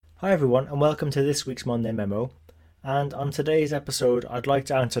Hi everyone, and welcome to this week's Monday Memo. And on today's episode, I'd like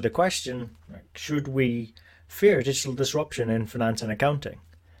to answer the question, should we fear digital disruption in finance and accounting?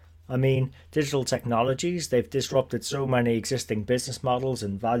 I mean, digital technologies, they've disrupted so many existing business models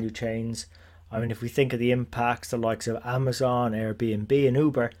and value chains. I mean, if we think of the impacts the likes of Amazon, Airbnb, and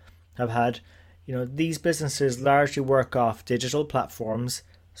Uber have had, these businesses largely work off digital platforms.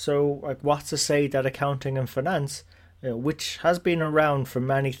 So, what's to say that accounting and finance, which has been around for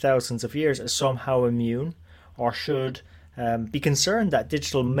many thousands of years, is somehow immune or should be concerned that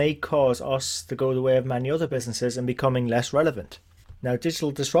digital may cause us to go the way of many other businesses and becoming less relevant? Now, digital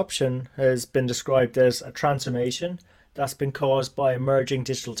disruption has been described as a transformation that's been caused by emerging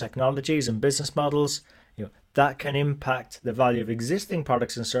digital technologies and business models, that can impact the value of existing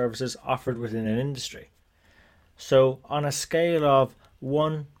products and services offered within an industry. So, on a scale of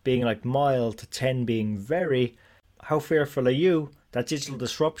 1 being like mild to 10 being very, how fearful are you that digital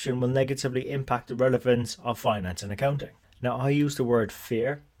disruption will negatively impact the relevance of finance and accounting? Now, I use the word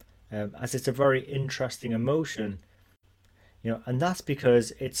fear as it's a very interesting emotion, and that's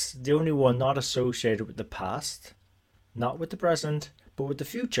because it's the only one not associated with the past, not with the present, but with the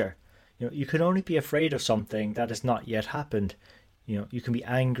future. You can only be afraid of something that has not yet happened. You can be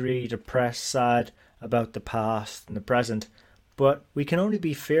angry, depressed, sad about the past and the present, but we can only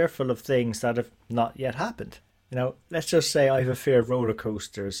be fearful of things that have not yet happened. Let's just say I have a fear of roller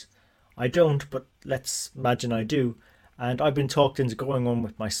coasters. I don't, but let's imagine I do. And I've been talked into going on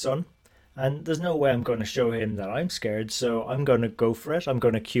with my son. And there's no way I'm going to show him that I'm scared. So I'm going to go for it. I'm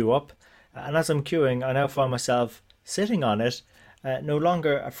going to queue up. And as I'm queuing, I now find myself sitting on it, no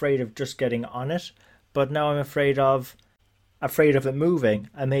longer afraid of just getting on it, but now I'm afraid of it moving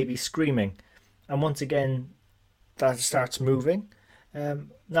and maybe screaming. And once again, that starts moving.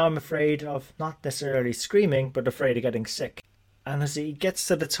 Now I'm afraid of not necessarily screaming, but afraid of getting sick. And as he gets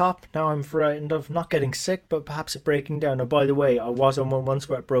to the top, now I'm frightened of not getting sick, but perhaps it breaking down. Oh, by the way, I was on one once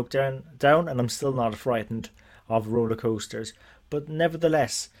where it broke down, and I'm still not frightened of roller coasters. But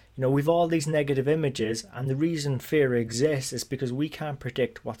nevertheless, we've all these negative images, and the reason fear exists is because we can't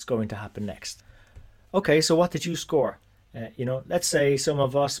predict what's going to happen next. Okay, so what did you score? Let's say some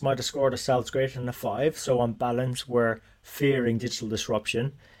of us might have scored ourselves greater than a 5, so on balance we're fearing digital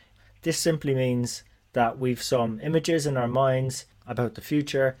disruption. This simply means that we've some images in our minds about the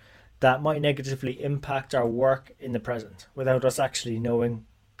future that might negatively impact our work in the present without us actually knowing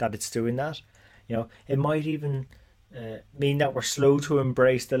that it's doing that. It might even mean that we're slow to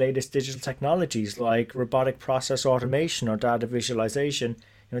embrace the latest digital technologies like robotic process automation or data visualization.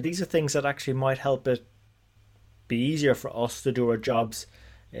 These are things that actually might help it be easier for us to do our jobs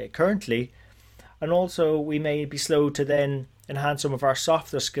currently. And also we may be slow to then enhance some of our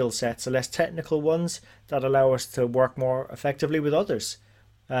softer skill sets, the less technical ones that allow us to work more effectively with others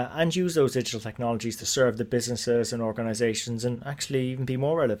and use those digital technologies to serve the businesses and organizations and actually even be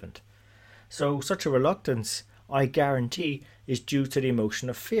more relevant. So such a reluctance, I guarantee, is due to the emotion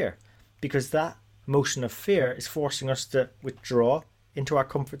of fear, because that emotion of fear is forcing us to withdraw into our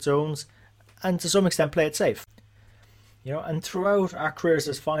comfort zones and to some extent play it safe. And throughout our careers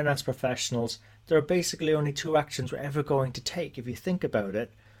as finance professionals, there are basically only two actions we're ever going to take if you think about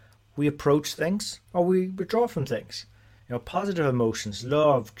it. We approach things or we withdraw from things. Positive emotions,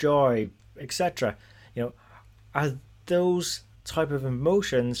 love, joy, etc. Are those type of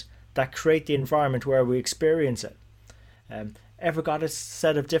emotions that create the environment where we experience it. Ever got a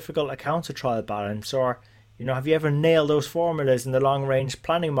set of difficult accounts to trial balance, or have you ever nailed those formulas in the long range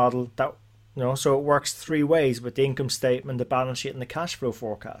planning model that so it works three ways with the income statement, the balance sheet, and the cash flow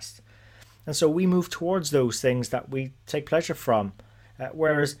forecast? And so we move towards those things that we take pleasure from,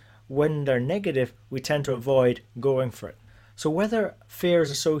 whereas when they're negative, we tend to avoid going for it. So whether fear is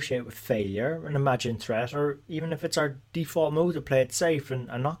associated with failure, an imagined threat, or even if it's our default mode to play it safe and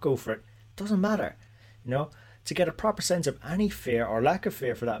not go for it, it doesn't matter. To get a proper sense of any fear or lack of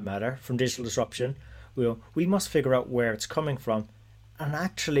fear for that matter from digital disruption, we must figure out where it's coming from. And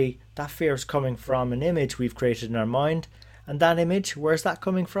actually, that fear is coming from an image we've created in our mind. And that image, where's that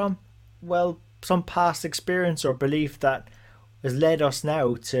coming from? Well, some past experience or belief that has led us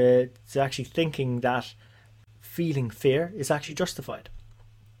now to actually thinking that feeling fear is actually justified.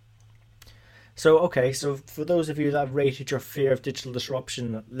 So for those of you that have rated your fear of digital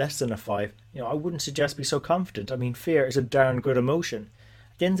disruption less than a 5, I wouldn't suggest be so confident. I mean, fear is a darn good emotion.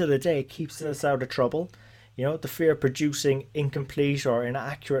 At the end of the day, it keeps us out of trouble. The fear of producing incomplete or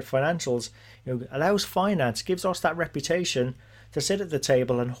inaccurate financials, allows finance, gives us that reputation to sit at the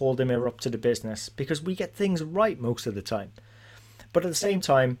table and hold the mirror up to the business because we get things right most of the time. But at the same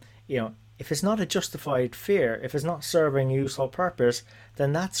time, if it's not a justified fear, if it's not serving a useful purpose,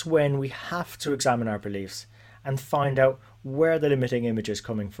 then that's when we have to examine our beliefs and find out where the limiting image is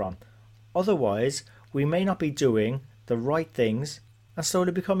coming from. Otherwise, we may not be doing the right things and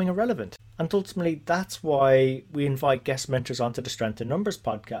slowly becoming irrelevant. And ultimately, that's why we invite guest mentors onto the Strength in Numbers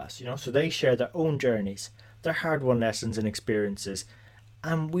podcast, so they share their own journeys, their hard-won lessons and experiences,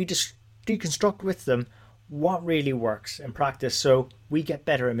 and we just deconstruct with them what really works in practice so we get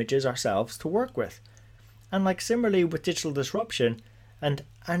better images ourselves to work with. And like similarly with digital disruption and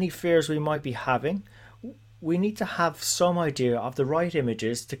any fears we might be having, we need to have some idea of the right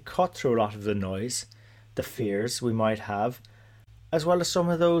images to cut through a lot of the noise, the fears we might have, as well as some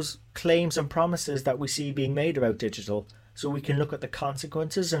of those claims and promises that we see being made about digital, so we can look at the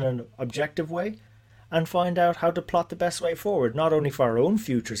consequences in an objective way and find out how to plot the best way forward, not only for our own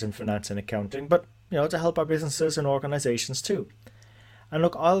futures in finance and accounting, but to help our businesses and organisations too. And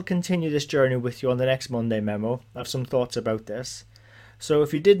look, I'll continue this journey with you on the next Monday memo. I have some thoughts about this. So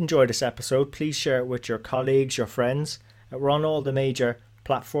if you did enjoy this episode, please share it with your colleagues, your friends. We're on all the major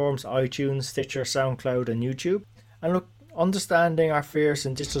platforms, iTunes, Stitcher, SoundCloud and YouTube. And look, understanding our fears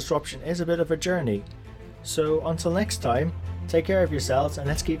in digital disruption is a bit of a journey. So until next time, take care of yourselves and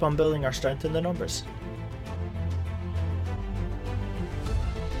let's keep on building our strength in the numbers.